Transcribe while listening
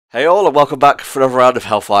Hey all, and welcome back for another round of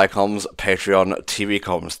HellfireComms Patreon TV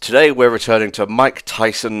comms. Today we're returning to Mike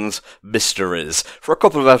Tyson's Mysteries for a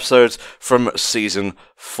couple of episodes from Season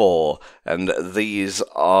 4. And these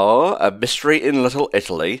are A Mystery in Little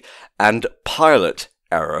Italy and Pilot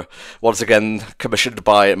Error. Once again, commissioned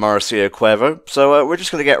by Mauricio Cuervo. So we're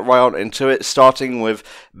just going to get right on into it, starting with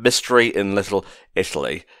Mystery in Little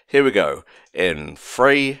Italy. Here we go. In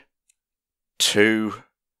 3, 2,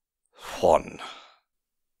 1.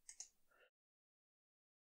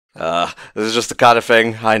 This is just the kind of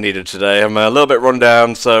thing I needed today. I'm a little bit run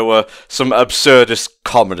down, so some absurdist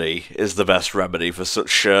comedy is the best remedy for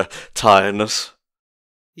such tiredness.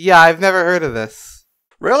 Yeah, I've never heard of this.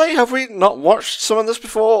 Really? Have we not watched some of this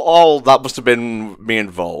before? Oh, that must have been me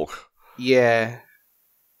and Volk. Yeah.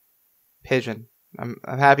 Pigeon. I'm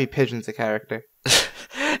happy Pigeon's a character.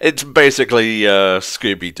 It's basically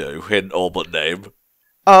Scooby-Doo in all but name.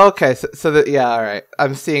 Oh, okay. Yeah, alright.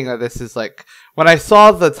 I'm seeing that this is like... When I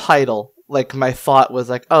saw the title, like, my thought was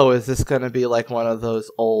like, oh, is this gonna be like one of those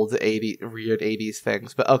old weird 80s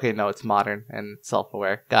things? But okay, no, it's modern and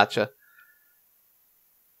self-aware. Gotcha.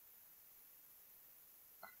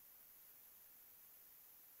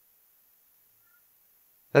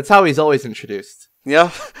 That's how he's always introduced.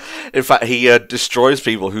 Yeah. In fact, he destroys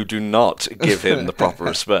people who do not give him the proper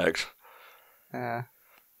respect. Yeah.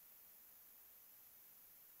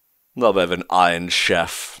 A little bit of an Iron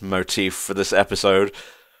Chef motif for this episode.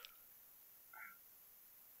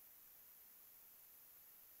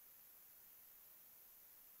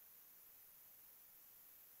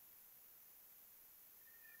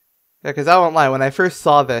 Yeah, because I won't lie, when I first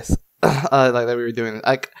saw this, like that we were doing,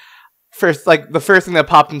 the first thing that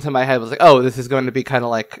popped into my head was like, oh, this is going to be kind of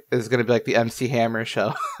like, this is going to be like the MC Hammer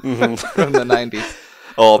show from the 90s.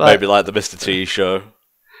 Or maybe like the Mr. T show.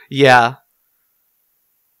 Yeah.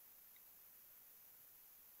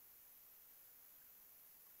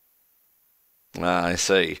 Ah, I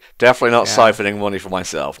see. Definitely not siphoning money for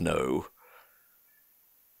myself, no.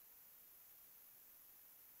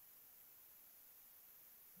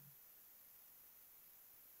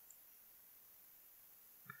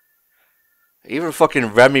 Even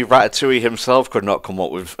fucking Remy Ratatouille himself could not come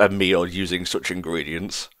up with a meal using such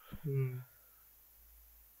ingredients.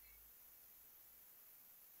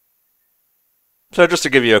 So just to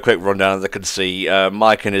give you a quick rundown of the conceit,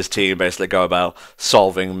 Mike and his team basically go about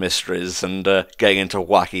solving mysteries and getting into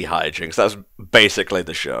wacky hijinks. That's basically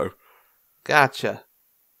the show. Gotcha.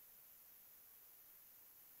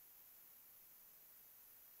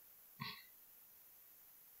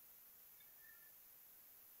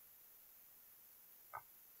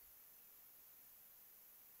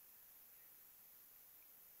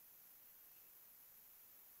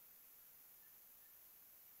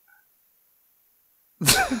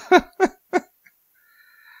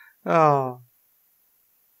 Oh.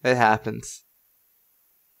 It happens.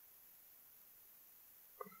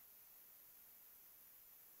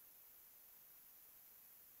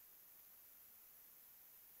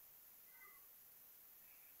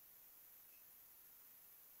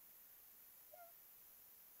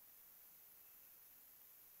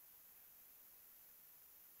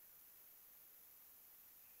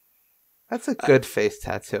 That's a good face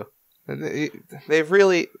tattoo. They've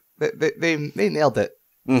really... They nailed it.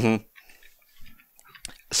 Mm-hmm.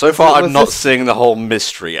 So far, I'm not seeing the whole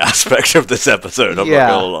mystery aspect of this episode, I'm not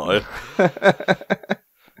gonna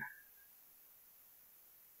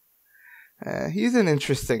lie. He's an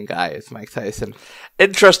interesting guy, is Mike Tyson.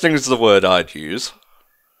 Interesting is the word I'd use.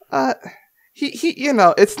 He you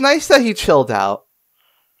know, it's nice that he chilled out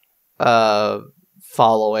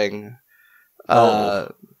following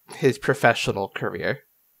his professional career.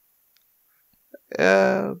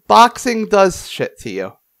 Boxing does shit to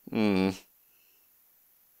you.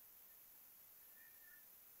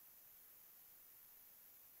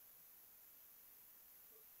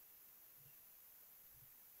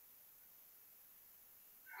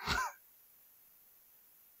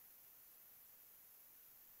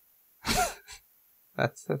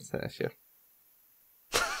 That's an issue.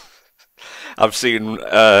 I've seen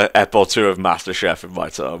ep or two of MasterChef in my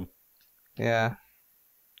time. Yeah.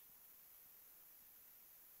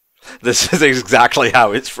 This is exactly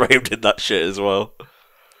how it's framed in that shit as well.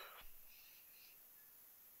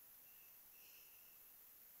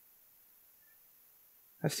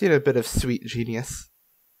 I've seen a bit of Sweet Genius.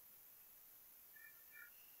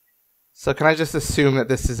 So can I just assume that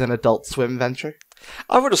this is an Adult Swim venture?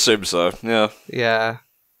 I would assume so, yeah. Yeah.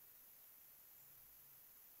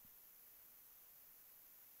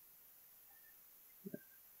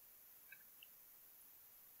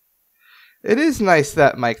 It is nice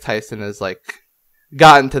that Mike Tyson is, like,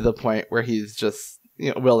 gotten to the point where he's just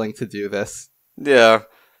willing to do this. Yeah.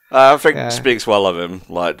 I think Yeah. speaks well of him,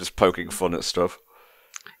 like, just poking fun at stuff.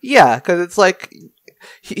 Yeah, because it's like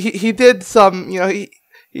he did some, he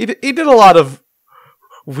did a lot of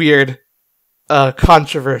weird,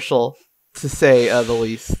 controversial, to say the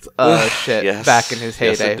least, shit Yes. back in his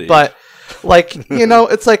heyday. Yes, but like,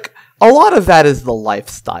 it's like a lot of that is the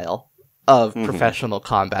lifestyle of professional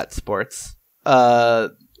combat sports.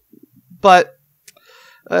 But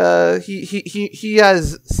he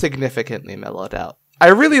has significantly mellowed out. I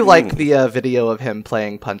really like the video of him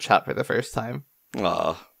playing Punch-Out for the first time.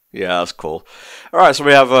 Ah, yeah, that's cool. Alright, so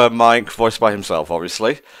we have Mike, voiced by himself,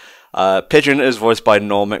 obviously. Pigeon is voiced by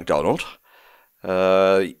Norm MacDonald.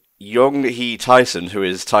 Young He Tyson, who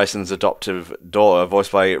is Tyson's adoptive daughter,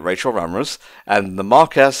 voiced by Rachel Ramrez. And the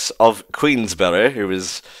Marquess of Queensberry, who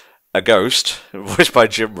is a ghost, voiced by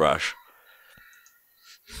Jim Rash.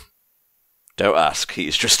 Don't ask,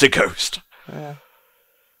 he's just a ghost. Yeah.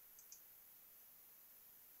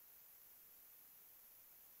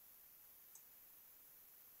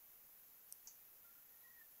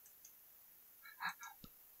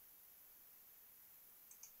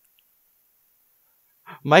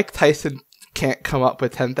 Mike Tyson can't come up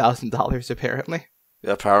with $10,000 apparently.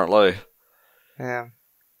 Yeah, apparently. Yeah.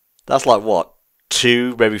 That's like, what,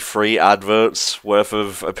 2, maybe 3 adverts worth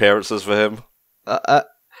of appearances for him?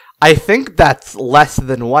 I think that's less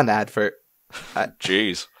than 1 advert.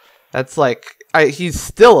 Jeez. That's like, he's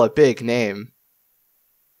still a big name.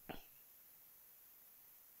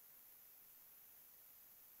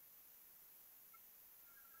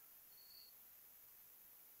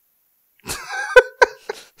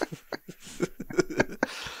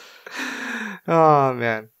 Oh,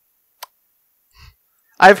 man.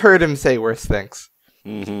 I've heard him say worse things.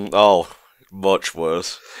 Oh, much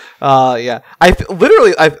worse. Yeah. Like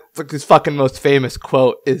his fucking most famous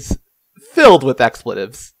quote is filled with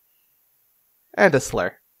expletives. And a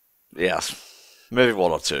slur. Yes. Maybe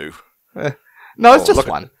 1 or 2. No, it's just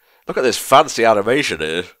one. Look at this fancy animation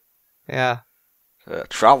here. Yeah.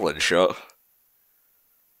 Traveling shot.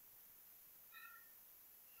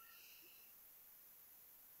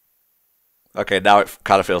 Okay, now it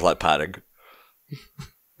kind of feels like padding.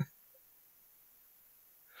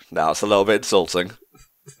 Now it's a little bit insulting.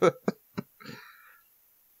 Oh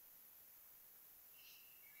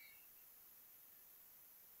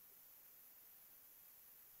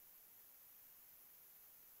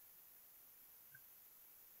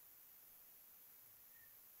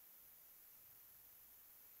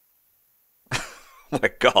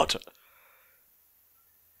my god.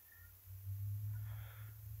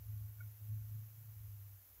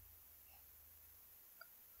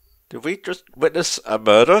 Did we just witness a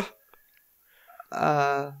murder?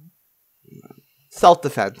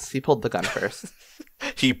 Self-defense. He pulled the gun first.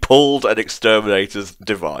 He pulled an exterminator's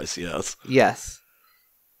device, yes. Yes.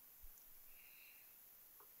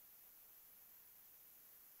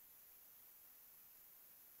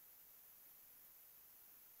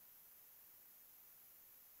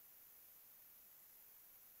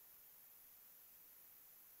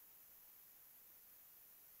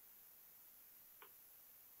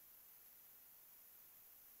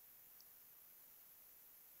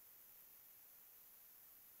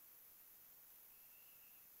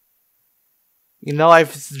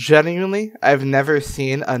 I've never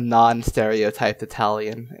seen a non-stereotyped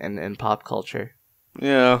Italian in pop culture.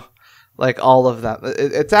 Yeah. Like all of them.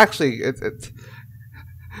 It's actually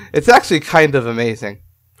kind of amazing.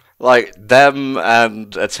 Like, them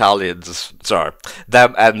and Italians,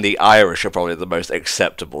 them and the Irish are probably the most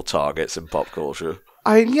acceptable targets in pop culture.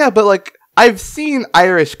 But like, I've seen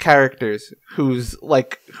Irish characters who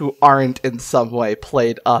aren't in some way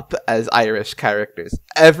played up as Irish characters.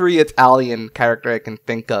 Every Italian character I can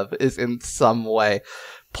think of is in some way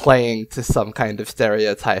playing to some kind of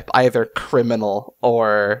stereotype, either criminal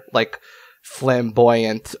or like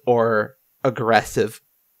flamboyant or aggressive.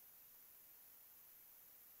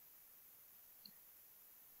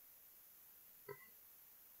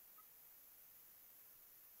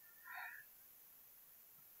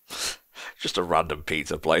 Just a random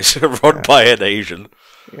pizza place run by an Asian.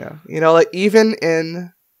 Yeah. Like even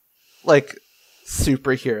in like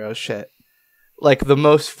superhero shit, like the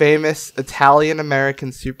most famous Italian American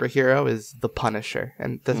superhero is the Punisher.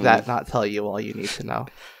 And does that not tell you all you need to know?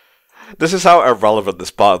 This is how irrelevant this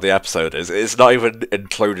part of the episode is. It's not even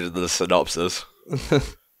included in the synopsis.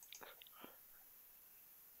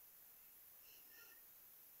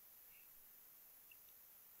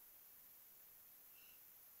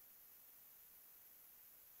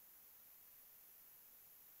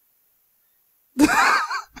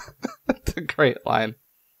 The Great line.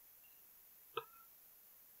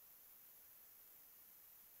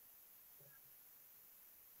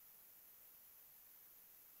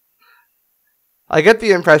 I get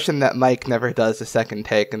the impression that Mike never does a second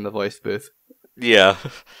take in the voice booth. Yeah.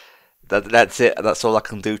 That's it. That's all I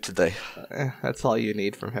can do today. That's all you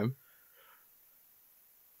need from him.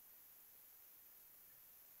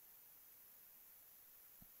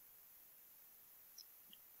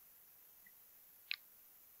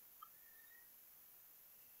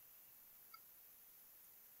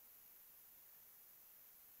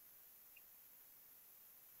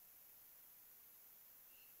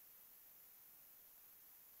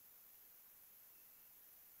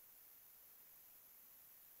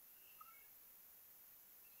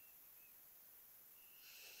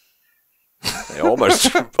 They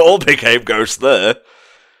almost all became ghosts there.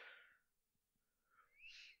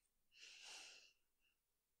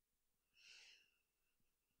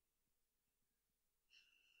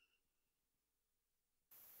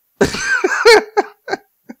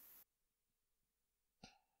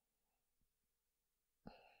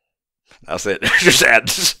 That's it. It just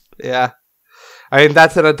ends. Yeah. I mean,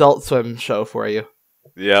 that's an Adult Swim show for you.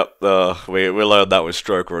 Yep, we learned that with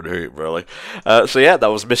Stroker and Hoot, really. So yeah, that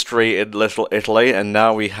was Mystery in Little Italy, and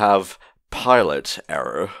now we have Pilot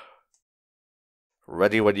Error.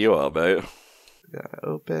 Ready when you are, mate. Gotta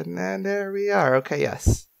open, and there we are. Okay,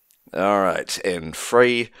 yes. Alright, in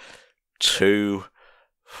 3, 2,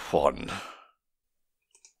 1.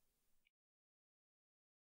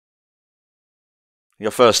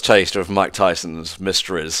 Your first taste of Mike Tyson's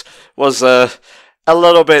mysteries was a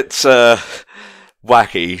little bit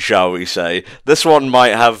wacky, shall we say. This one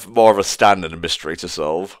might have more of a standard mystery to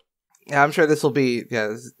solve. Yeah, I'm sure this will be.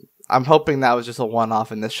 Yeah, I'm hoping that was just a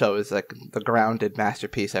one-off, and this show is like the grounded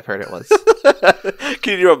masterpiece I've heard it was.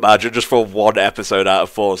 Can you imagine just for one episode out of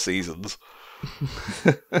 4 seasons?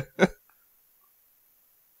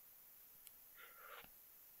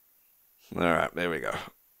 Alright, there we go.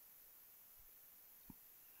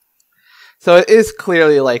 So it is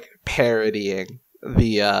clearly like parodying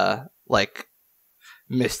the like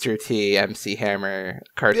Mr. T, MC Hammer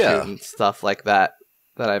cartoon stuff like that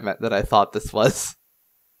that I thought this was.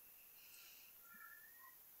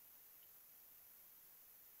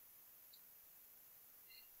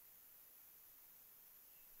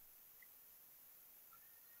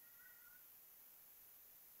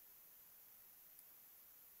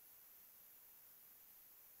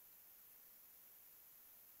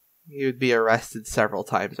 He would be arrested several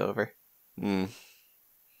times over.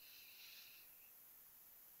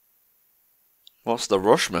 What's the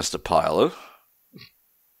rush, Mr. Pilot?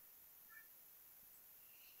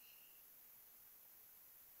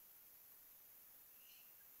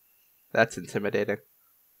 That's intimidating.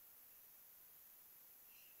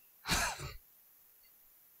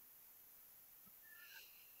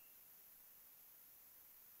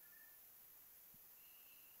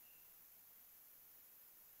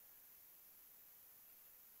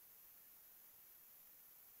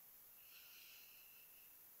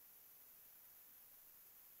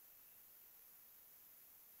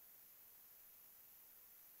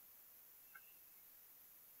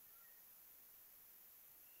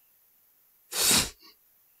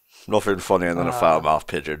 Nothing funnier than a foul-mouthed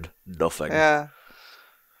pigeon. Nothing. Yeah.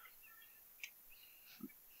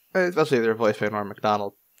 Especially if they're voiced by Norm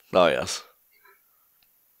Macdonald. Oh, yes.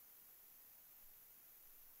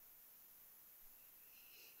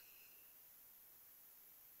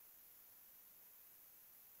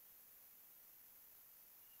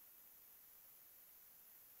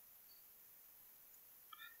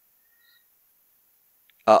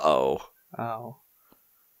 Uh-oh. Oh.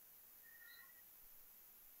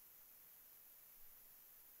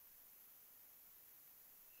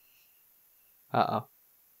 Uh-oh.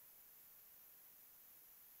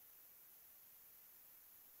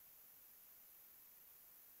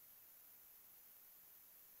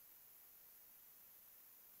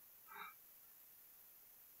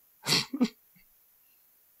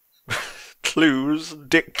 Clues.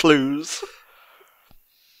 Dick Clues.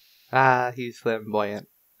 He's flamboyant.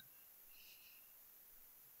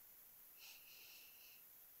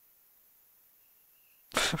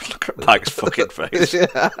 Look at Mike's fucking face.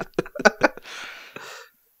 Yeah.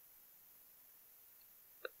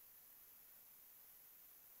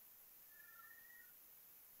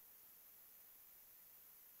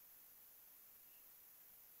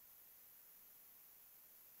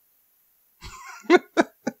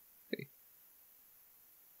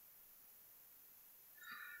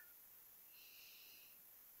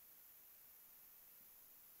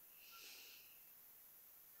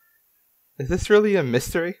 Is this really a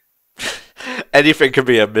mystery? Anything can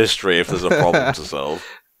be a mystery if there's a problem to solve.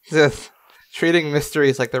 Just treating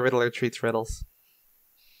mysteries like the Riddler treats riddles.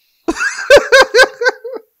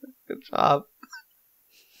 Good job.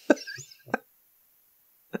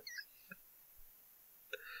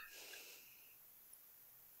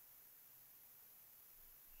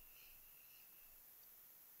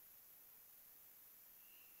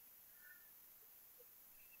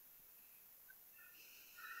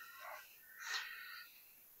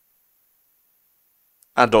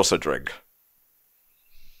 And also drink.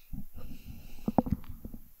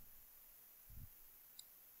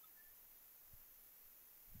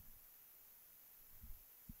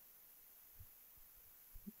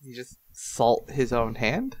 You just salt his own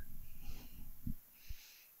hand?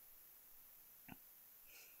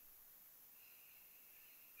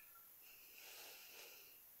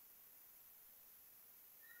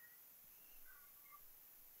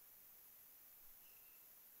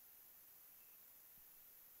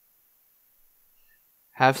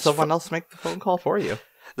 Have someone else make the phone call for you.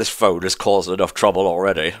 This phone has caused enough trouble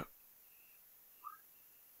already.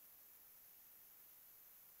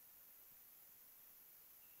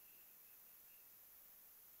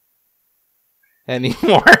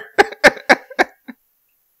 Anymore.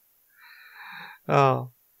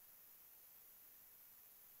 Oh.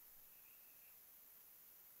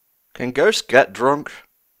 Can ghosts get drunk?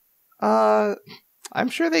 I'm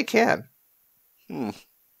sure they can.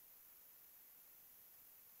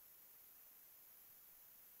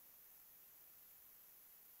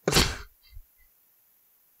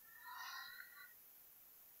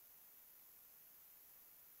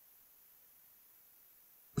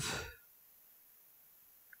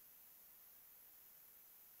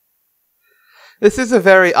 This is a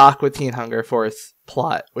very Aqua Teen Hunger Force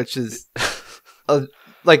plot, which is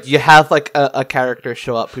like you have like a character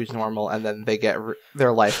show up who's normal, and then they get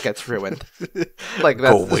their life gets ruined. Like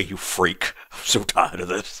that's go away, you freak! I'm so tired of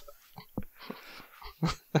this.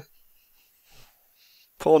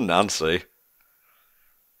 Poor Nancy.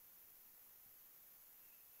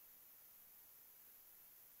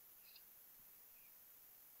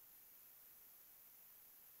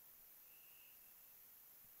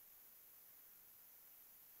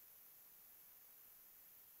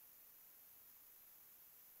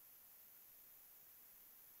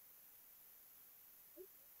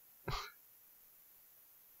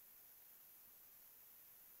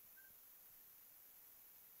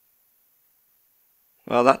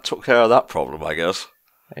 Well, that took care of that problem, I guess.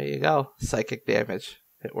 There you go. Psychic damage.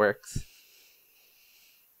 It works.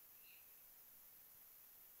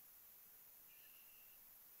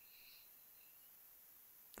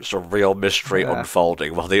 Just a real mystery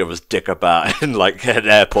unfolding while the others dick about in like an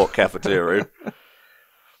airport cafeteria.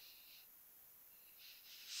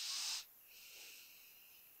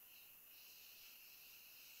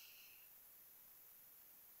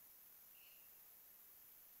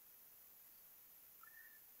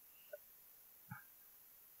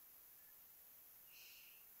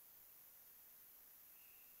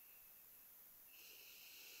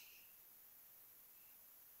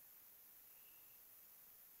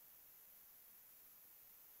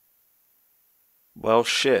 Well,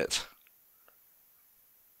 shit.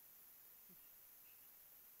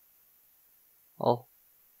 Well,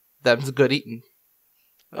 them's good eating.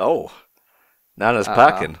 Oh, Nana's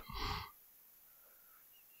packing.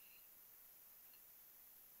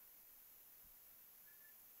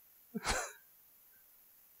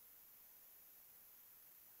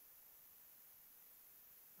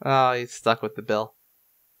 Oh, he's stuck with the bill.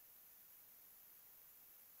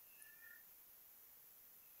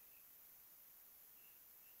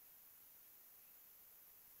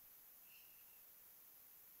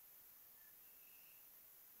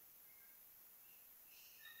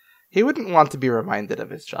 He wouldn't want to be reminded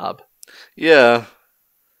of his job. Yeah.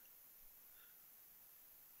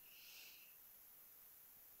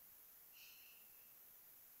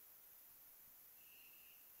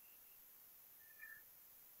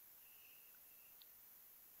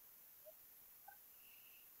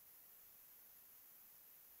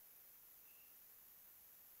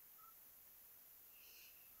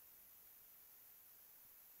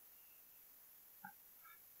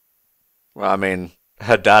 Well, I mean,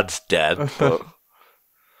 her dad's dead, but...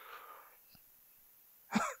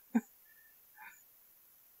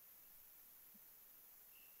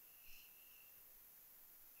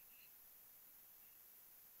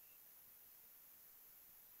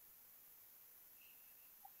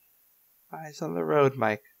 Eyes on the road,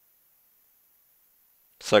 Mike.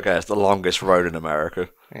 It's okay, it's the longest road in America.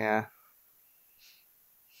 Yeah.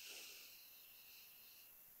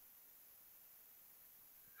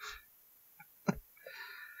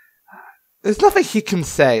 There's nothing he can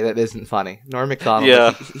say that isn't funny. Norm Macdonald,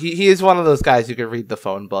 Yeah. he is one of those guys who can read the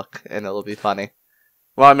phone book and it'll be funny.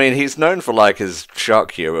 Well, I mean, he's known for, like, his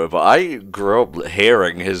shock humor, but I grew up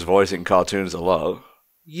hearing his voice in cartoons a lot.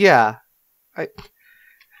 Yeah.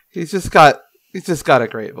 He's just got a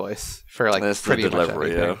great voice for, like, That's pretty the much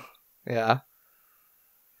delivery, everything. Yeah.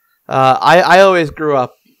 I always grew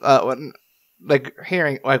up, when, like,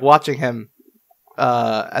 watching him,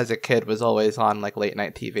 as a kid was always on, like, late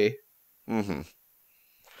night TV. Mm-hmm.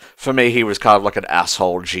 For me, he was kind of like an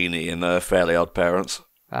asshole genie in Fairly Odd Parents.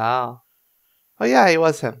 Oh. Oh, yeah, he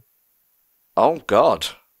was him. Oh, God.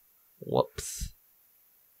 Whoops.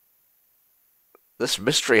 This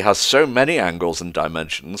mystery has so many angles and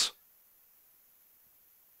dimensions.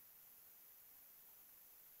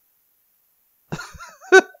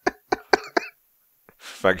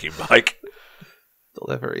 Thank you, Mike.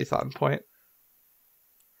 Delivery's on point.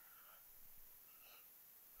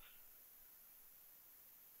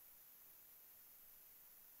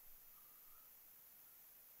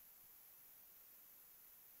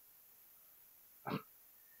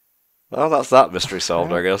 Well, that's that mystery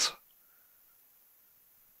solved, I guess.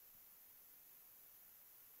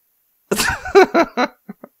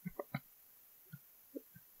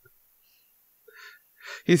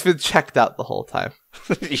 He's been checked out the whole time.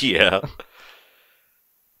 Yeah.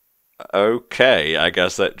 Okay, I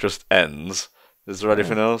guess that just ends. Is there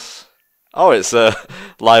anything else? Oh, it's a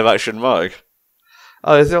live action Mike.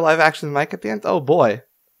 Oh, is there a live action Mike at the end? Oh boy.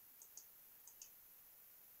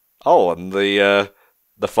 Oh, and the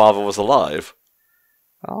father was alive.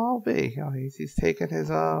 I'll be. Oh, he's taking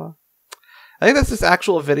his I think that's this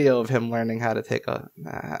actual video of him learning how to take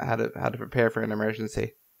how to prepare for an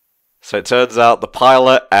emergency. So it turns out the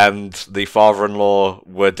pilot and the father-in-law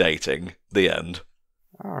were dating. The end.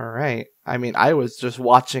 All right. I mean, I was just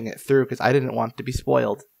watching it through because I didn't want to be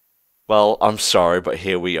spoiled. Well, I'm sorry, but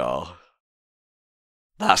here we are.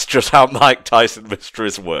 That's just how Mike Tyson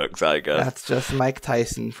Mysteries works, I guess. That's just Mike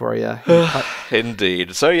Tyson for you.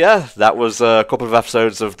 Indeed. So yeah, that was a couple of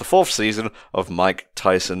episodes of the 4th season of Mike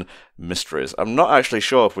Tyson Mysteries. I'm not actually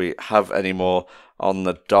sure if we have any more on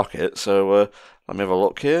the docket, so let me have a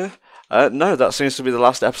look here. No, that seems to be the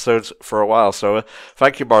last episodes for a while, so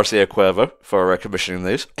thank you, Marcia Cuervo, for commissioning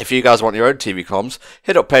these. If you guys want your own TV comms,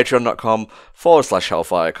 hit up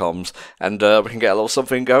patreon.com/HellfireComms, and we can get a little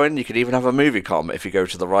something going. You can even have a movie comm if you go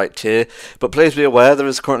to the right tier. But please be aware, there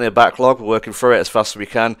is currently a backlog. We're working through it as fast as we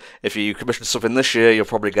can. If you commission something this year, you'll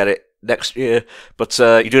probably get it next year, but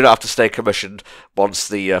you do not have to stay commissioned once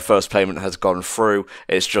the first payment has gone through.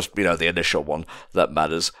 It's just, the initial one that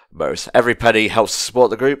matters most. Every penny helps to support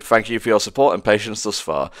the group. Thank you for your support and patience thus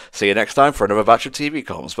far. See you next time for another batch of TV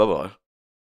comms. Bye bye.